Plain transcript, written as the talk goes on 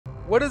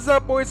What is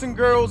up, boys and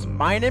girls?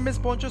 My name is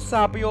Poncho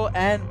Sapio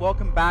and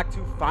welcome back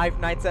to Five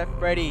Nights at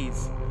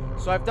Freddy's.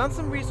 So I've done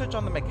some research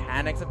on the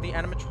mechanics of the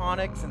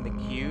animatronics and the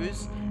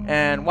cues,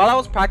 and while I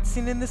was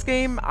practicing in this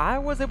game, I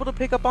was able to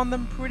pick up on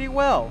them pretty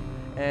well.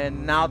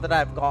 And now that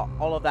I've got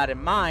all of that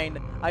in mind,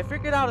 I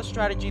figured out a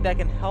strategy that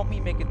can help me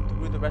make it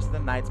through the rest of the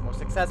nights more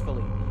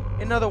successfully.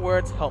 In other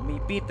words, help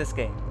me beat this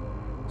game.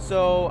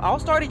 So I'll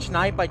start each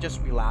night by just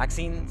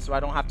relaxing so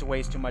I don't have to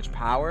waste too much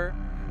power.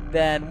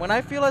 Then, when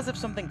I feel as if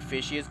something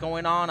fishy is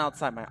going on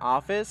outside my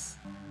office,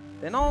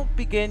 then I'll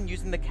begin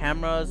using the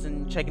cameras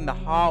and checking the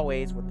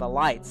hallways with the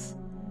lights.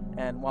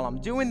 And while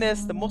I'm doing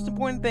this, the most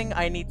important thing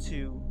I need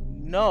to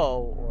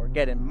know or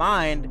get in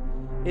mind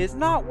is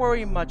not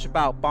worry much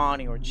about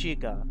Bonnie or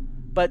Chica,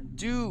 but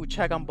do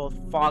check on both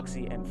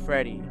Foxy and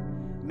Freddy.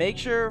 Make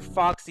sure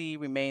Foxy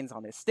remains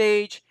on his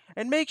stage,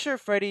 and make sure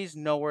Freddy's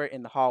nowhere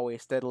in the hallway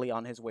steadily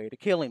on his way to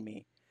killing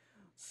me.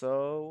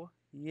 So,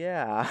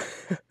 yeah.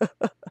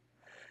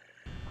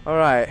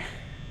 Alright,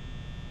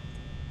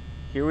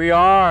 here we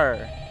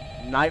are,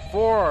 night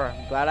 4.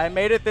 I'm glad I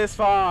made it this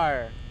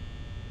far.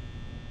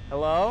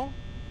 Hello?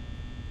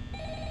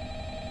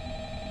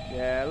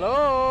 Yeah,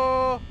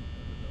 hello?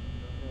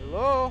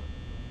 Hello?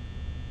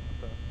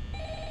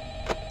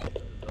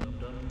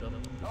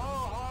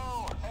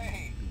 Oh,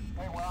 hey,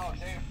 wow,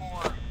 day 4.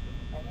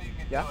 I knew you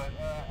could Yeah? do it.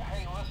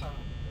 Hey, listen,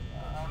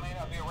 I may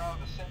not be around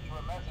to send you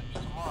a message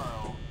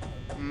tomorrow.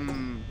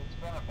 It's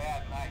been a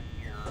bad night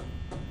here.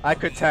 I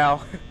could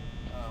tell.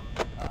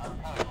 I'm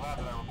kind of glad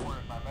that I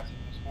recorded my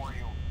messages for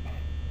you.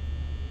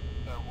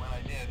 So when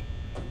I did,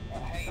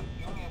 hey,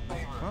 do me a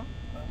favor. Huh?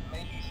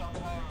 Maybe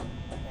sometime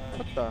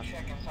What you the? can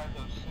check inside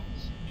those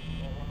suits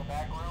in the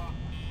back room.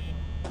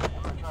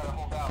 I'm going to try to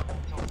hold out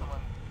until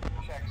someone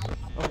checks.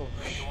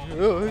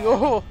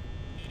 Oh,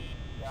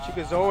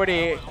 Chica's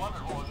already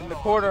in the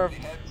corner of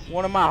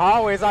one of my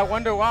hallways. I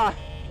wonder why.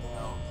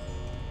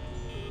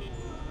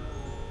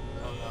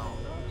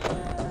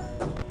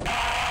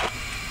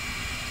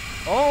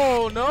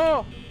 Oh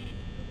no!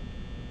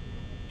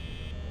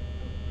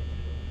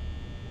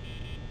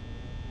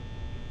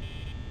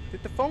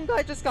 Did the phone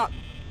guy just got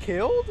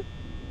killed?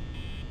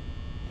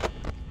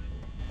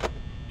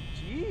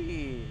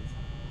 Jeez.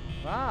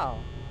 Wow.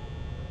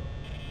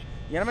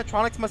 The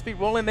animatronics must be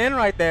rolling in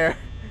right there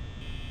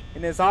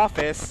in his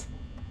office.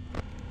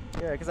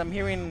 Yeah, because I'm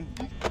hearing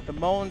the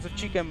moans of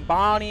Chica and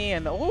Bonnie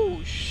and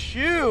oh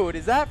shoot,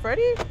 is that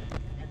Freddy?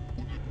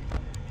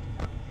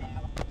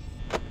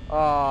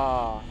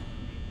 Oh,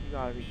 you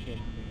gotta be kidding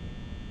me.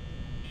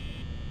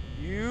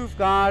 You've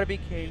gotta be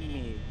kidding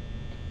me.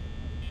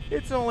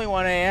 It's only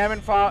 1 a.m.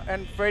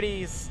 and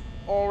Freddy's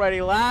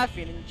already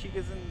laughing and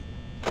Chica's in...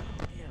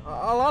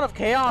 a lot of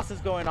chaos is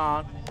going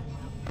on.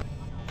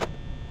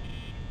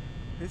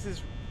 This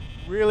is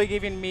really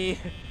giving me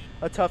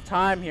a tough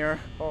time here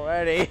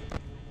already.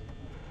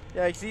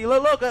 Yeah, you see,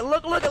 look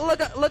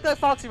at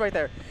Foxy right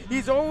there.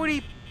 He's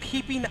already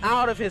peeping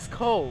out of his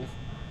cove.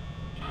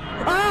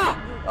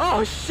 Ah!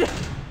 Oh shit!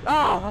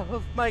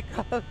 Oh my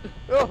god!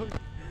 Oh,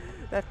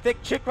 that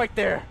thick chick right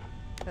there.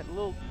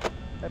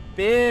 That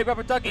big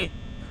rubber ducky.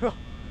 Oh,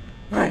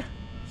 man,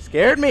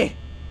 scared me.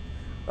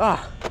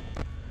 Ah,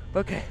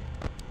 okay.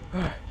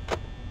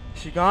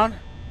 Is she gone?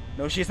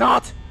 No, she's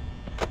not.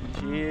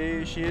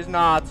 She is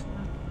not.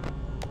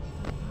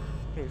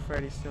 Okay,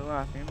 Freddy's still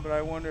laughing, but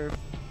I wonder if...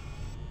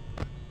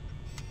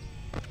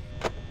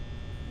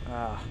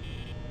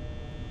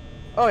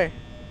 Okay.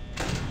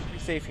 Be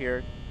safe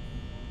here.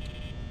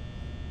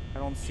 I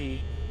don't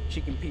see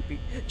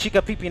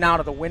Chica peeping out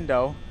of the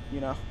window, you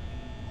know.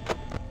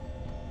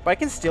 But I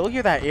can still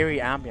hear that eerie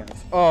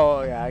ambience.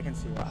 Oh, yeah, I can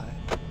see why.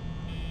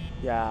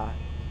 Yeah.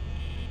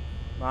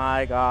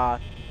 My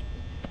god.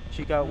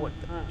 Chica, what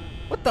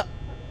the?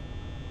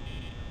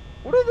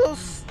 What are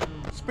those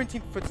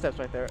sprinting footsteps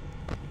right there?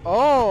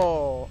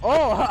 Oh,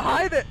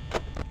 hi there.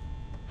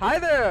 Hi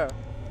there.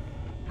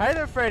 Hi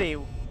there, Freddy.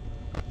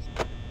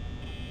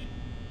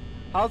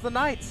 How's the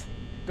night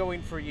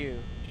going for you?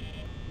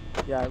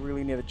 Yeah, I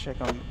really need to check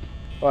on...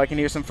 Oh, I can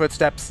hear some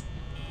footsteps.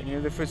 I can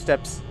hear the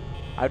footsteps.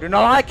 I do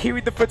not like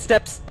hearing the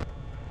footsteps.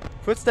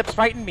 Footsteps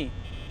frighten me.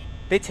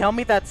 They tell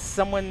me that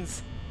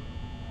someone's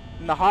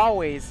in the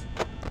hallways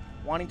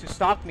wanting to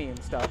stalk me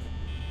and stuff.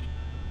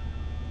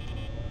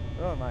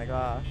 Oh my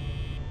god.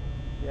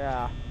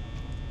 Yeah.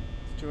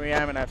 It's 2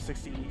 a.m. and I have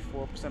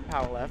 64%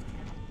 power left.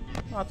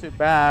 Not too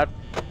bad.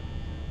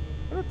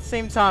 But at the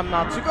same time,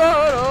 not too good.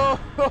 Oh,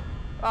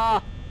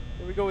 ah,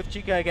 here we go with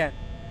Chica again.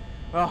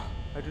 Oh,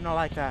 I do not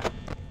like that.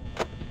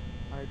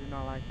 I do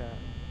not like that.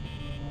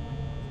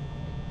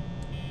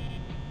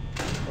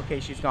 Okay,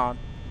 she's gone.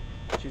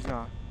 She's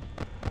gone.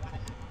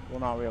 Well,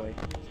 not really.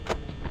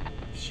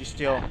 She's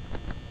still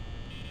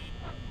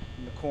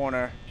in the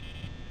corner.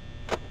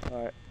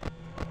 Alright.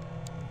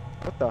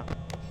 What the?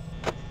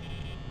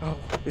 Oh,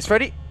 is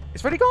Freddy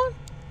gone?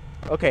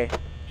 Okay,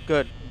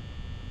 good.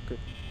 Good.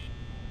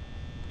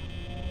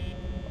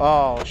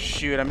 Oh,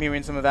 shoot, I'm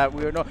hearing some of that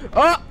weird noise.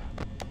 Oh!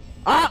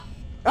 Ah!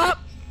 Ah!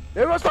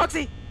 There goes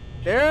Foxy!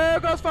 There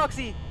goes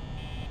Foxy!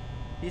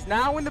 He's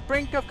now in the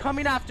brink of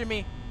coming after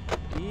me.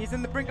 He's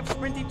in the brink of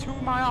sprinting to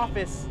my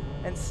office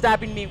and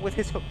stabbing me with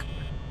his hook.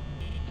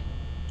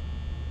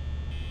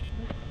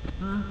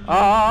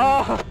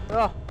 Oh,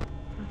 oh,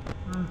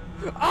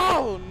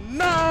 oh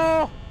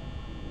no!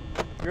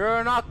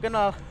 You're not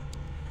gonna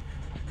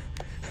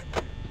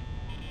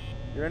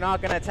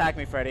attack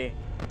me, Freddy.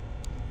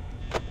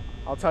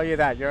 I'll tell you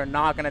that. You're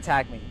not gonna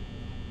attack me.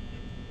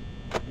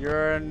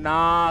 You're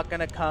not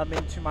gonna come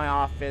into my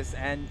office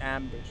and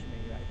ambush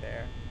me right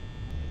there.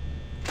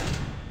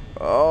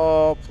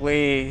 Oh,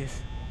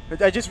 please.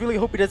 I just really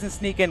hope he doesn't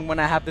sneak in when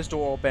I have this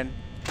door open.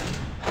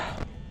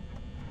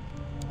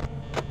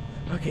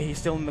 Okay, he's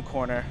still in the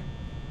corner.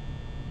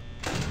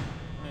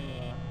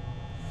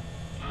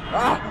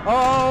 Ah!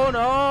 Oh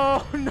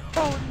no!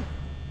 No!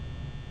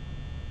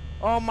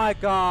 Oh my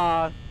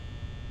god.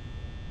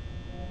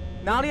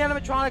 Now the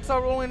animatronics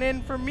are rolling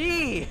in for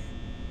me!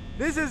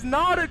 This is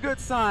not a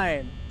good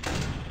sign!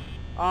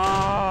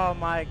 Oh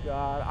my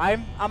god.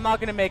 I'm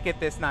not gonna make it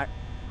this night.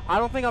 I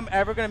don't think I'm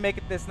ever gonna make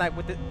it this night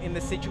with in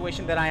the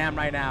situation that I am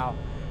right now.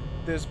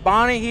 There's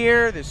Bonnie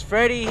here, there's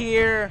Freddy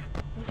here.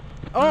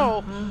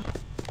 Oh!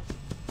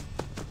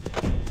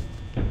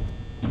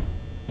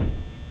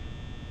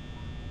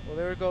 Well,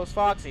 there goes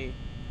Foxy.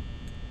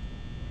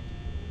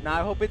 Now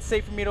I hope it's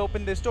safe for me to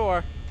open this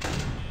door.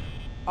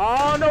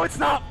 Oh no, it's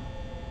not!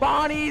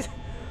 Bonnie's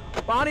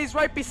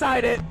right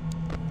beside it.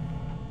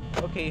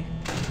 Okay,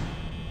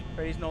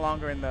 Freddy's no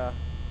longer in the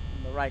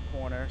right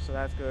corner, so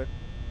that's good.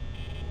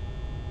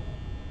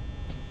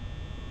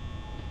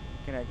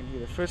 Okay, I can hear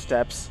the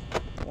footsteps.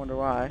 Wonder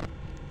why.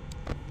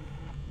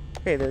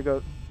 Okay, there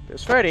goes.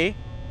 There's Freddy.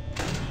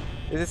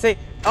 Does it say?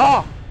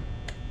 Oh,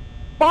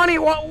 Bonnie,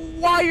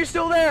 why are you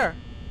still there?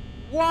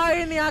 Why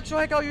in the actual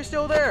heck are you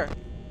still there?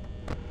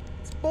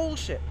 It's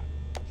bullshit.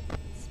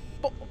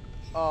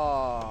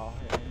 Oh,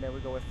 and there we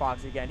go with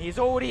Foxy again. He's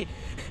already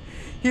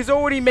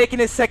making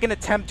his second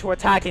attempt to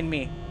attacking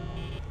me.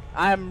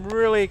 I'm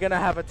really gonna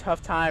have a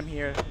tough time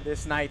here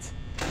this night.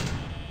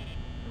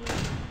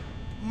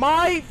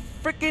 My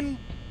freaking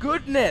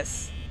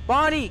goodness,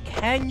 Bonnie,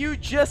 can you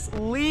just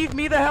leave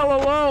me the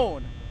hell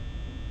alone?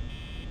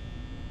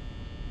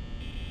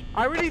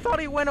 I really thought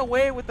he went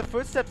away with the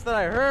footsteps that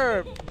I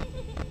heard.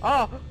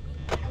 Oh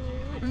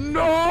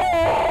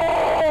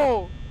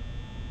no!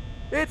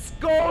 It's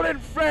Golden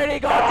Freddy,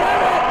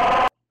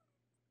 goddammit!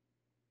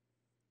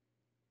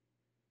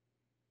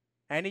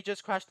 And he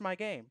just crashed my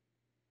game.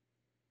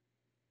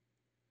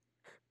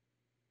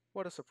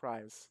 What a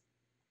surprise.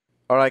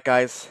 Alright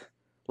guys,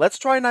 let's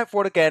try Night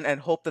Fort again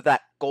and hope that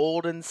that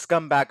golden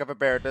scumbag of a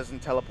bear doesn't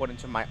teleport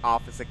into my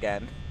office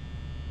again.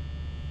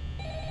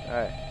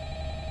 Alright,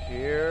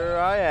 here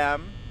I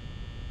am.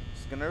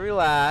 Just gonna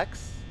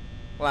relax.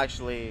 Well,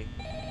 actually,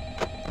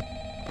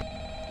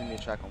 give me a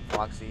check on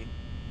Foxy.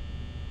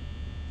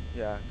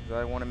 Yeah, because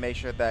I want to make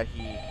sure that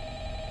he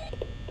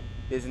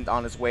isn't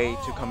on his way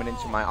to coming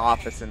into my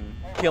office and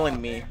killing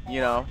me, you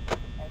know.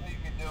 I think you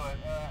can do it.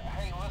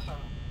 Hey, listen,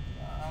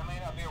 I may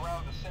not be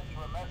around to send you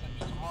a message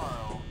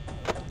tomorrow.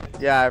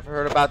 Yeah, I've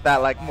heard about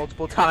that like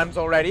multiple times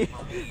already.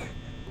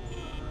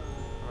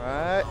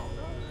 Alright.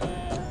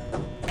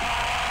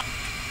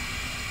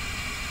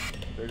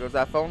 There goes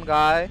that phone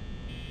guy.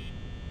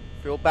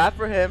 Feel bad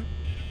for him.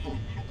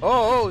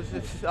 Oh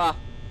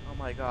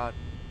my god.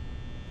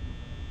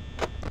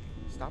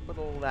 Stop with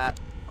all that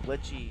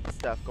glitchy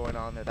stuff going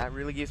on there. That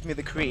really gives me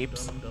the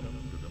creeps.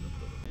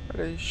 But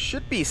it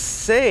should be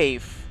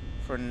safe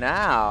for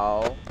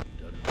now.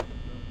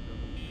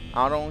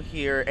 I don't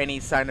hear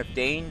any sign of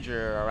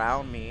danger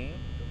around me.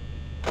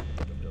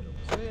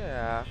 So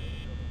yeah.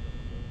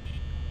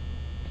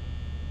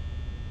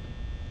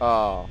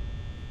 Oh.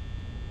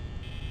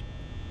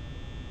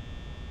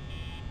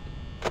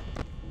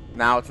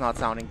 Now it's not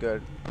sounding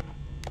good.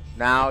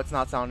 Now it's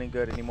not sounding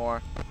good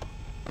anymore.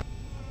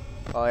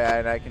 Oh yeah,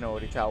 and I can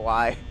already tell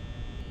why.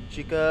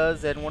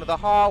 Chica's in one of the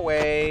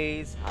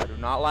hallways. I do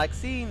not like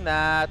seeing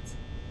that.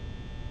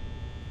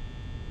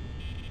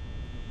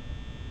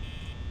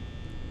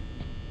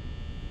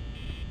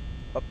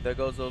 Oh, there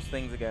goes those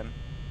things again.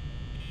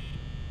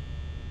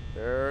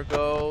 There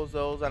goes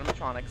those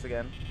animatronics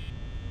again.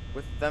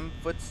 With them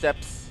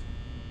footsteps.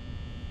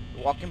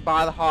 Walking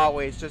by the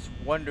hallways, just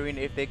wondering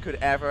if they could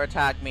ever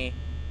attack me.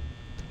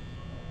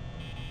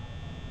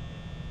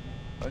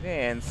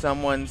 Okay, and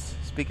someone's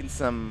speaking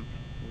some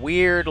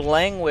weird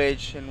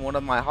language in one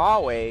of my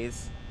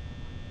hallways.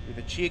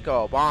 Either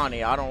Chico or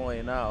Bonnie, I don't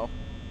really know.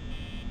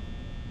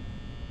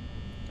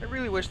 I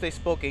really wish they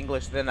spoke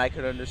English, then I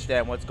could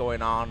understand what's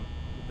going on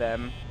with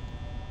them.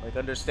 Like,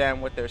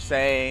 understand what they're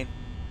saying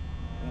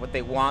and what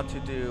they want to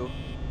do.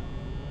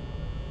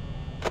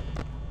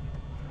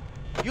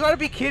 You gotta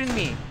be kidding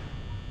me!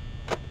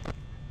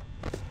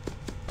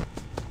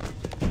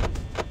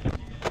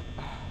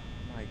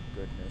 My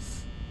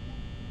goodness.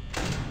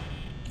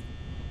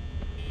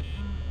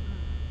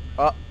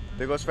 Oh,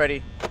 there goes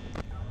Freddy.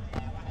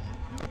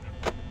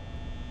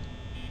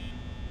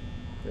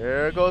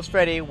 There goes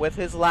Freddy with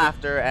his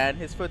laughter and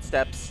his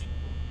footsteps.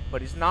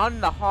 But he's not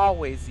in the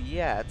hallways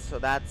yet, so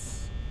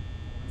that's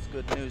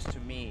good news to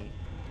me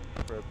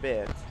for a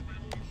bit.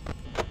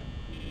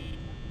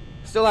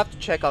 Still have to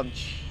check on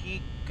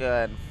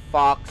Chica and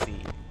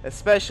Foxy,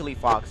 especially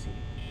Foxy.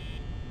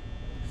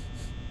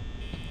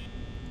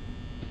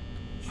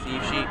 See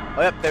if she...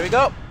 Oh, yep, there we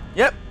go.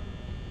 Yep.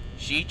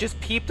 She just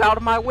peeped out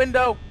of my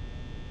window.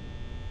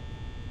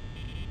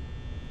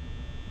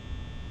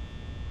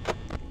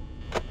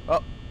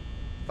 Oh,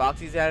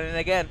 Foxy's at it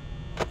again.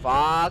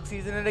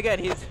 Foxy's in it again.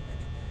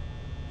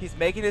 He's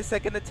making his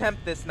second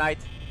attempt this night.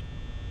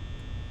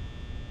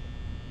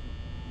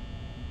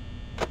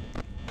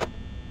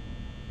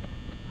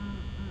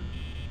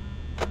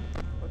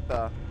 What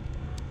the?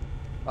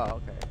 Oh,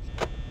 okay.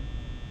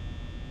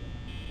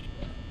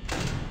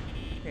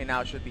 Okay,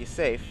 now it should be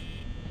safe.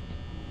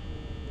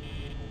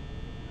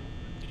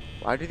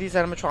 Why do these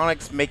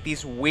animatronics make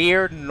these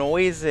weird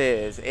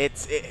noises?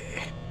 It's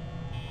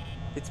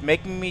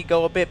making me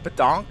go a bit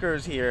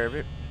badonkers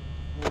here.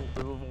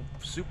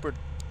 Super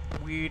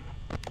weird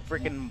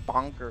freaking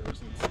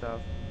bonkers and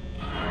stuff.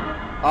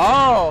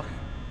 Oh!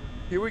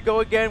 Here we go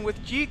again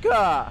with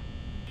Chica!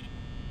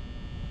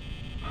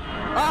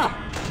 Ah!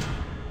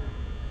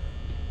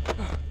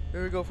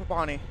 There we go for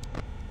Bonnie.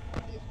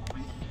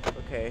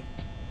 Okay.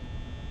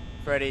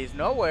 Freddy's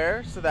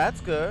nowhere, so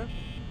that's good.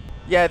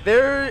 Yeah,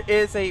 there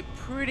is a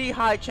pretty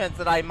high chance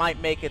that I might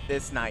make it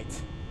this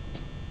night.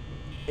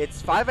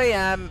 It's 5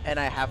 a.m. and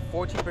I have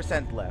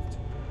 14% left,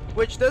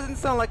 which doesn't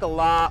sound like a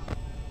lot,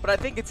 but I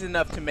think it's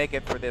enough to make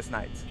it for this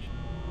night.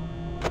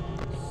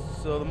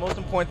 So the most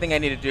important thing I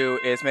need to do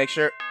is make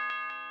sure...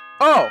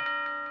 Oh!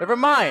 Never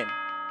mind!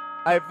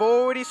 I've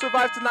already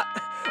survived tonight.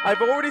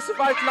 I've already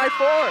survived night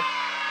 4!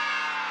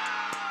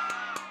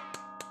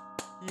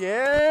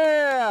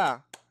 Yeah!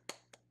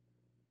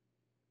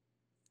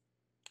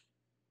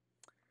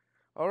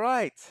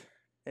 Alright,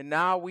 and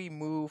now we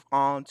move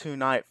on to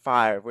night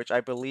 5, which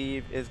I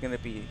believe is going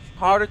to be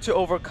harder to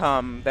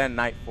overcome than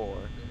night 4.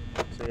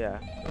 So yeah.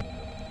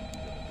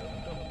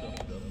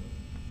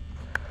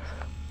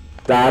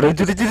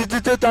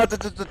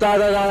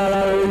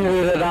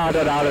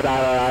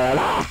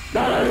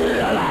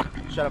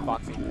 Shut up,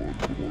 Foxy.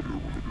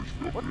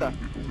 What the?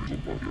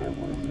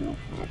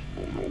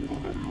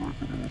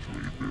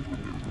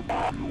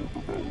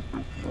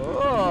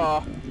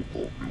 Oh!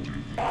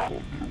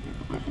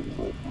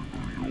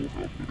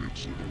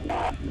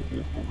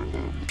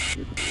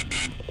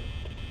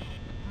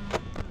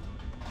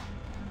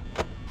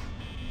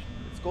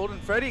 It's Golden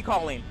Freddy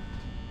calling.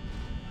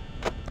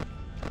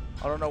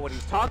 I don't know what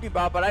he's talking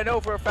about, but I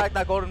know for a fact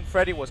that Golden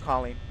Freddy was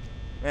calling.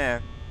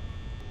 Man.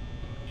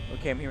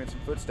 Okay, I'm hearing some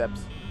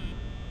footsteps.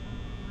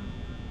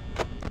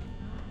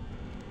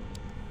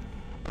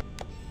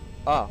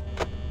 Oh.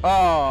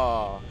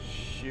 Oh,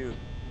 shoot.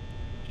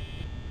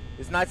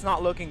 This night's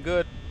not looking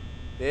good.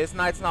 This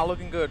night's not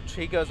looking good.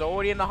 Chica's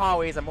already in the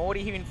hallways. I'm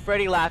already hearing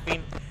Freddy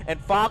laughing.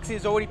 And Foxy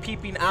is already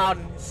peeping out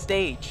on his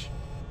stage.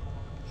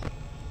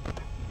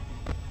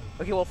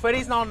 Okay, well,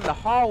 Freddy's not in the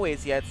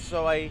hallways yet,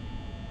 so I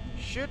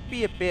should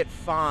be a bit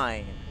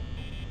fine.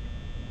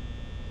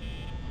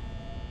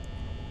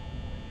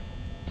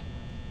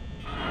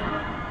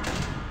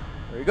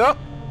 There we go.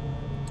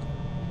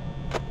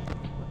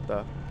 What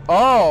the?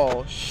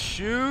 Oh,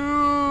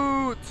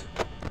 shoot!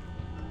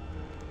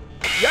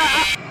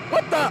 Yeah!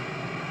 What the?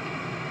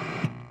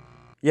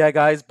 Yeah,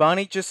 guys,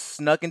 Bonnie just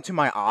snuck into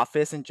my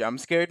office and jump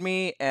scared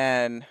me,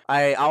 and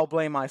I'll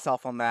blame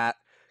myself on that,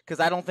 because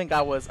I don't think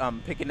I was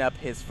picking up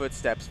his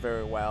footsteps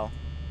very well.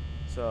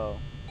 So,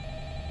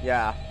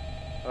 yeah.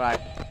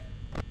 Alright.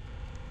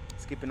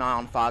 Let's keep an eye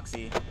on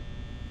Foxy.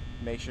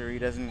 Make sure he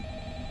doesn't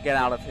get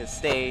out of his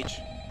stage,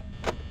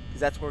 because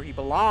that's where he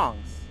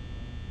belongs.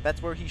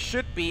 That's where he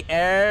should be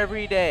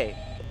every day.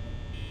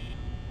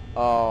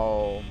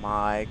 Oh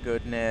my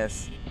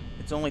goodness.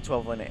 It's only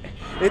 12 and 8.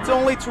 It's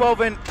only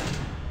 12 and...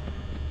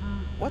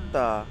 What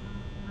the?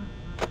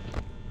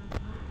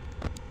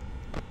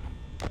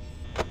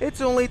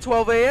 It's only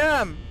 12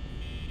 a.m.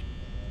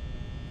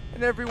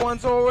 And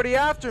everyone's already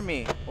after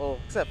me. Well,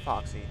 except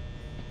Foxy,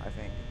 I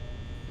think.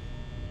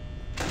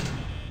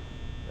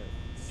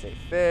 Safe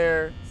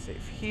there.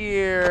 Safe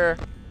here.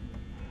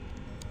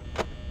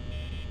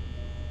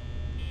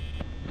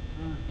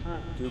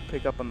 Do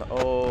pick up on the...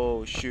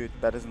 Oh, shoot.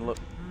 That doesn't look...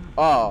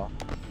 Oh,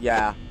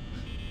 yeah.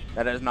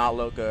 That does not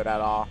look good at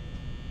all.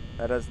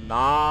 That does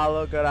not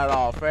look good at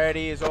all.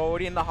 Freddy is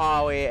already in the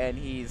hallway, and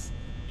he's,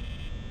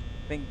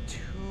 I think,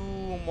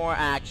 2 more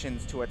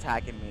actions to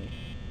attacking me.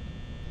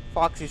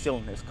 Foxy's still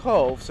in his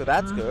cove, so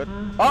that's good.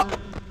 Oh!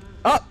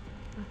 Oh!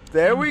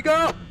 There we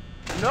go!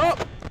 Nope!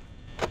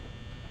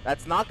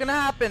 That's not gonna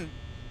happen.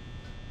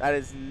 That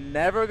is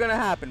never gonna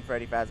happen,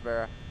 Freddy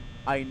Fazbear.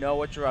 I know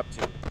what you're up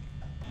to.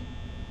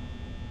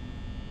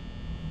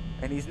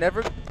 And he's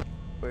never...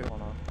 Wait,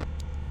 hold on.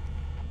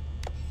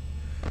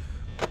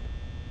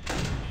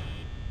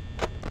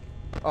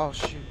 Oh,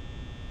 shoot.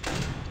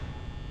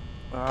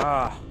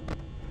 Ah.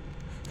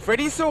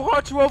 Freddy's so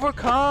hard to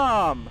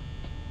overcome!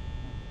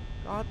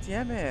 God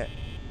damn it.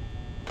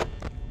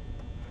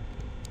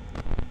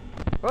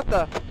 What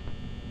the?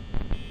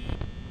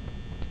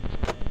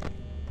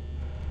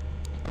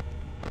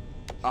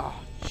 Oh,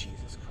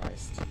 Jesus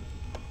Christ.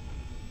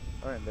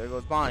 Alright, there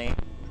goes Bonnie.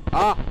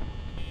 Ah!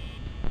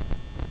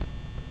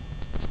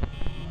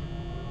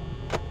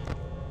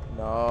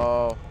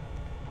 No.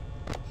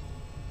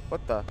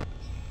 What the?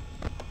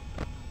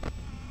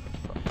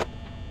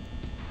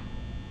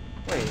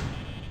 Wait.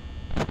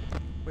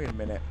 Wait a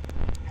minute.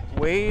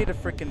 Wait a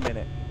freaking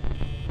minute.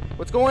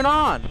 What's going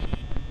on?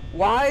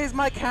 Why is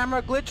my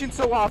camera glitching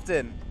so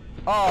often?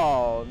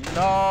 Oh,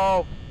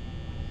 no.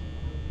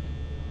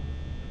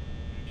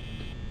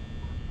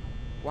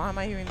 Why am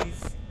I hearing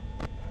these?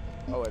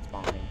 Oh, it's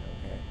Bonnie.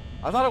 Okay.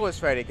 I thought it was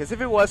Freddy, because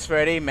if it was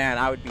Freddy, man,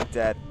 I would be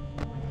dead.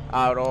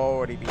 I would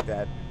already be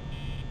dead.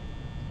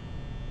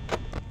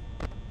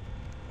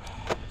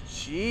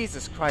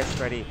 Jesus Christ,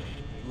 Freddy.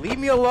 Leave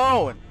me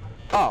alone.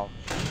 Oh,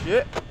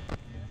 shit.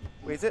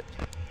 Wait, is it?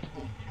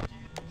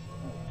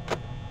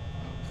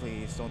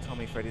 Please don't tell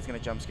me Freddy's gonna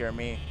jump scare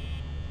me.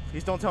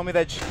 Please don't tell me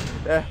that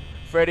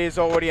Freddy is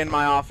already in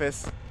my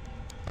office.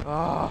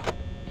 Oh.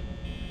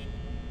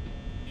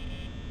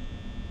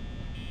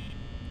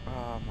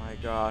 Oh my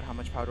god, how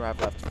much power do I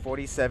have left?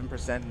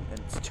 47% and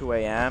it's 2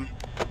 a.m.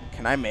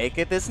 Can I make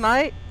it this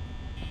night?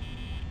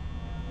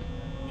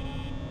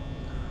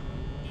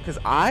 Because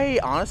I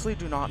honestly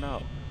do not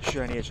know.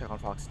 Shoot, I need to check on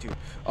Foxy too.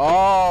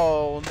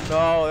 Oh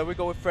no, there we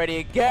go with Freddy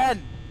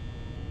again!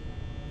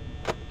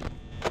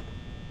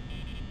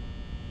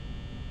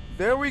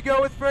 There we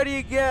go with Freddy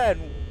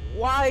again!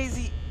 Why is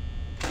he...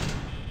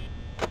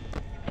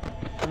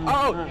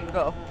 Oh,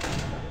 no.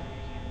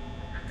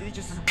 Did he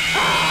just...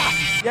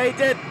 Yeah, he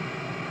did!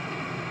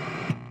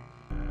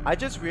 I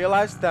just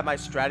realized that my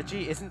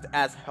strategy isn't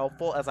as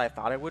helpful as I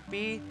thought it would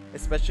be,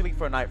 especially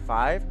for night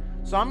 5.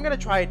 So I'm gonna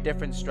try a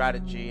different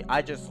strategy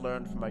I just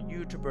learned from a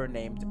YouTuber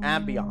named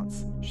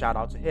Ambiance. Shout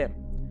out to him.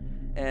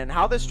 And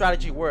how this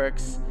strategy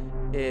works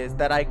is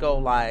that I go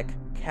like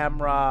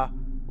camera,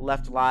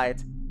 left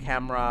light,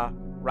 camera,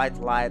 right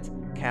light,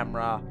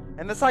 camera,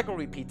 and the cycle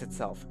repeats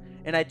itself.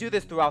 And I do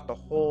this throughout the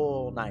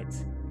whole night.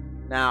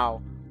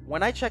 Now,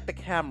 when I check the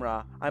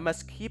camera, I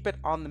must keep it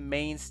on the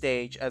main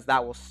stage as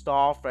that will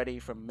stall Freddy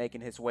from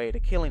making his way to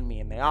killing me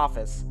in the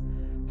office.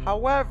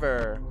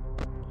 However,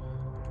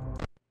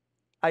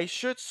 I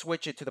should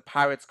switch it to the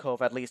Pirate's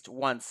Cove at least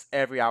once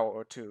every hour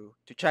or two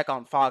to check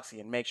on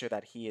Foxy and make sure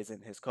that he is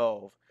in his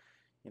cove,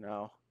 you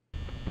know.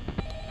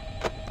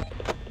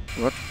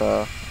 What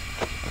the?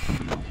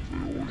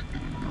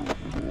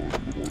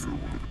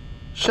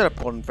 Shut up,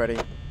 Golden Freddy.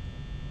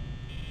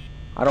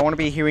 I don't want to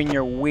be hearing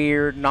your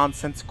weird,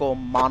 nonsensical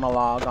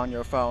monologue on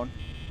your phone.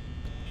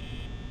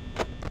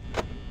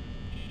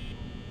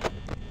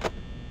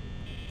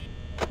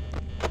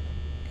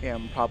 Okay,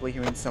 I'm probably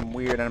hearing some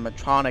weird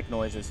animatronic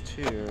noises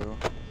too.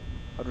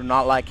 I do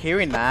not like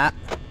hearing that.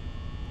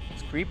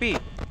 It's creepy.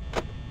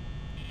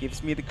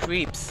 Gives me the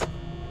creeps.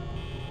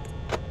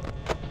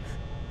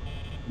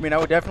 I mean, I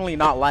would definitely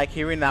not like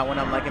hearing that when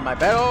I'm like in my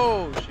bed.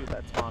 Oh, shoot,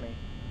 that's Bonnie.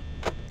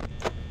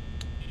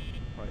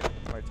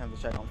 Right time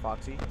to check on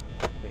Foxy.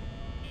 Wait,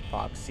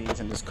 Foxy's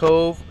in this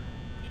cove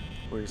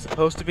where he's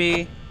supposed to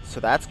be,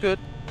 so that's good.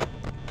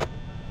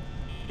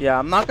 Yeah,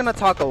 I'm not gonna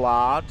talk a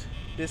lot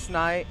this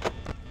night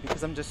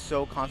because I'm just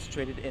so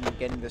concentrated in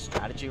getting the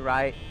strategy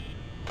right,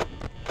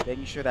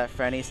 making sure that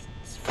Freddy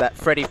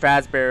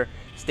Fazbear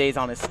stays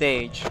on his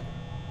stage,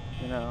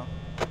 you know.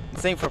 And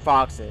same for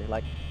Foxy,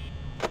 like,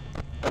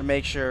 gotta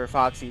make sure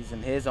Foxy's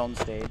in his own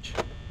stage.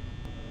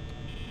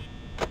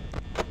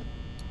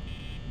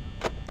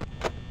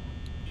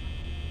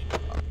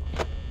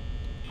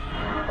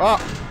 Oh!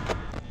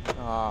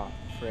 Oh,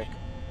 frick.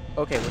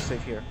 Okay, we're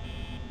safe here.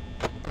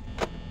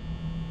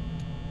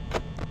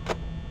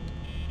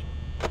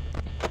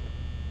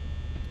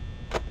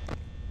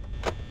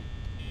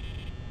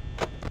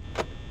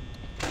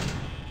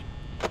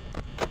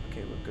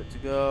 Okay, we're good to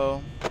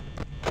go.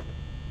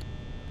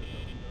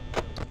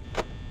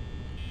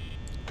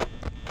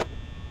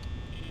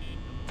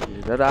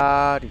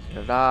 Da-da-da,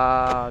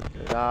 da-da-da,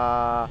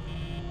 da-da.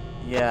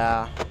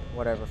 Yeah,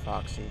 whatever,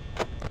 Foxy.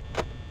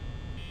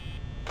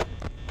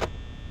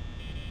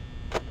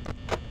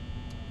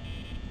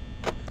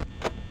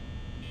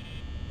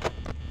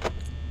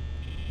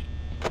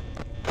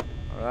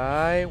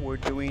 Alright, we're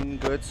doing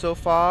good so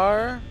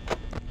far,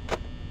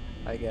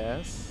 I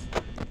guess.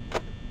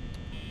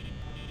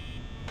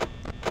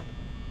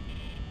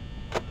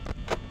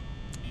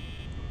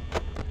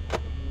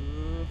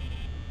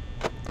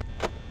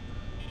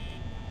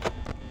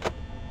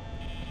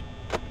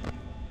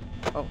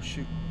 Oh,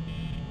 shoot.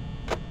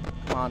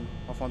 Come on,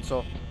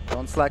 Alfonso.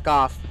 Don't slack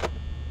off.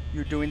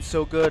 You're doing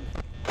so good.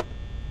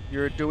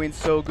 You're doing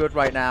so good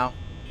right now.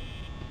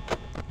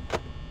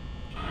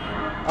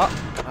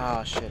 Oh,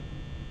 ah, shit.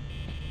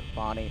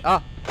 Bonnie.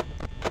 Ah!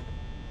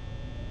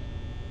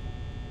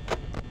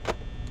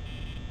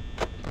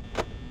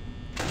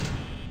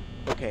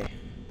 Okay.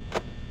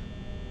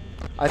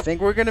 I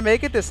think we're gonna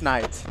make it this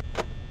night.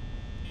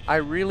 I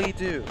really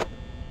do.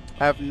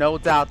 I have no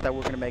doubt that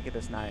we're gonna make it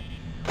this night.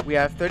 We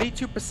have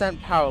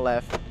 32% power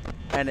left,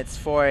 and it's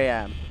 4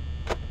 a.m.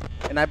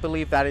 And I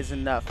believe that is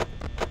enough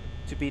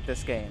to beat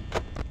this game.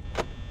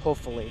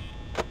 Hopefully.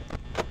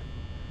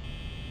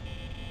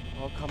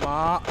 Oh, come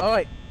on. Oh,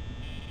 wait.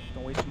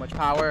 Don't waste too much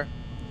power.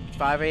 It's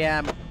 5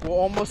 a.m. We're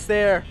almost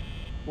there.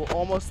 We're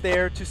almost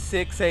there to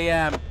 6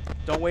 a.m.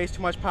 Don't waste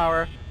too much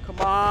power. Come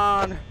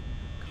on.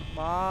 Come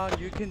on.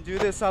 You can do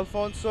this,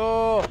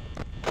 Alfonso.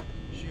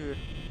 Shoot.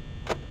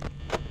 I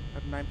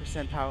have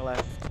 9% power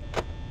left.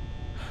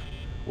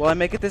 Will I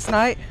make it this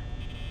night?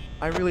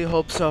 I really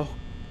hope so.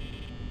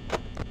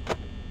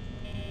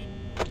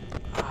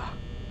 Come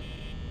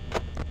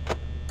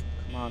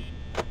on.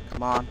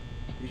 Come on.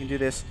 You can do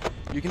this.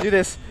 You can do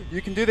this.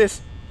 You can do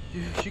this.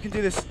 You can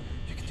do this.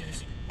 You can do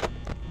this.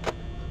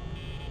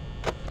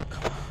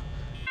 Come on.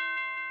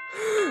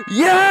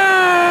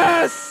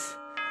 Yes!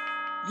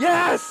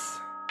 Yes!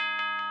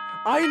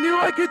 I knew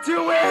I could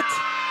do it!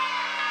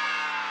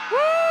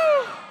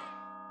 Woo!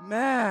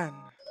 Man.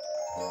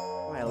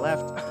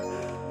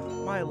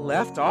 My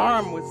left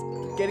arm was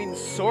getting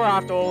sore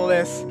after all of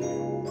this.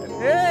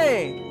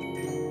 Hey!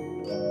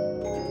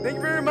 Thank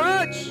you very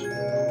much!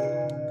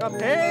 Got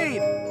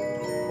paid!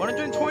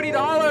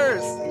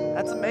 $120!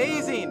 That's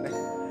amazing!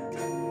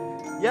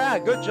 Yeah,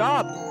 good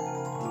job!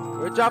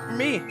 Good job for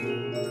me!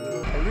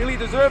 I really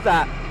deserve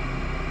that!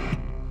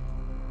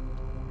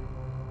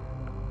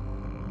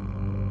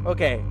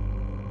 Okay.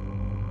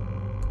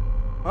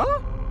 Huh?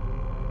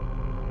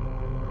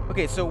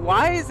 Okay, so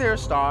why is there a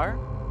star?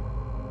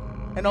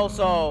 And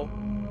also,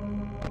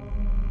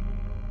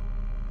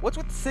 what's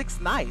with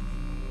 6th night?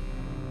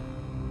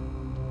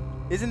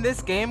 Isn't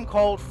this game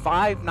called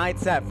Five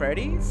Nights at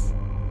Freddy's?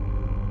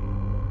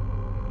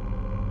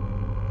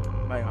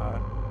 My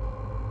God.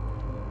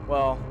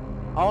 Well,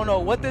 I don't know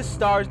what this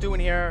star is doing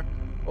here,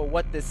 or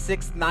what the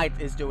 6th night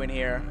is doing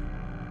here,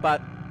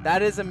 but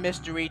that is a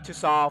mystery to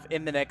solve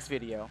in the next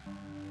video.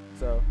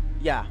 So,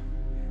 yeah.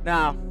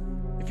 Now,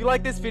 if you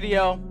like this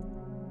video,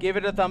 give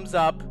it a thumbs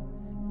up.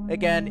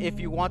 Again, if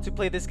you want to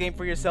play this game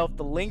for yourself,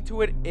 the link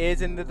to it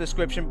is in the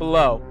description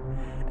below.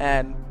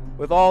 And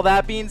with all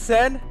that being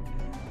said,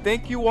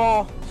 thank you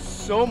all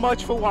so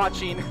much for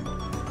watching.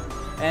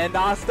 And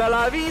hasta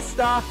la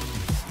vista!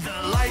 The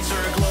lights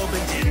are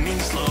glowing, dimming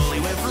slowly,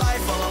 with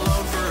life all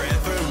alone,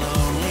 forever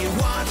lonely.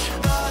 Watch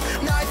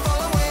the night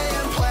fall away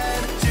and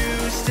plan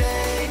to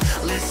stay.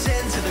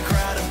 Listen to the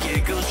crowd of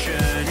giggles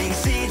churning.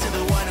 See to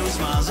the one who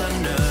smiles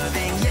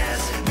unnerving.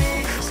 Yes,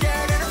 be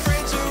scared and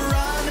afraid to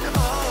run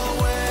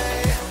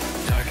away.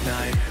 Dark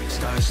night,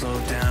 stars slow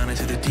down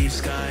into the deep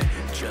sky.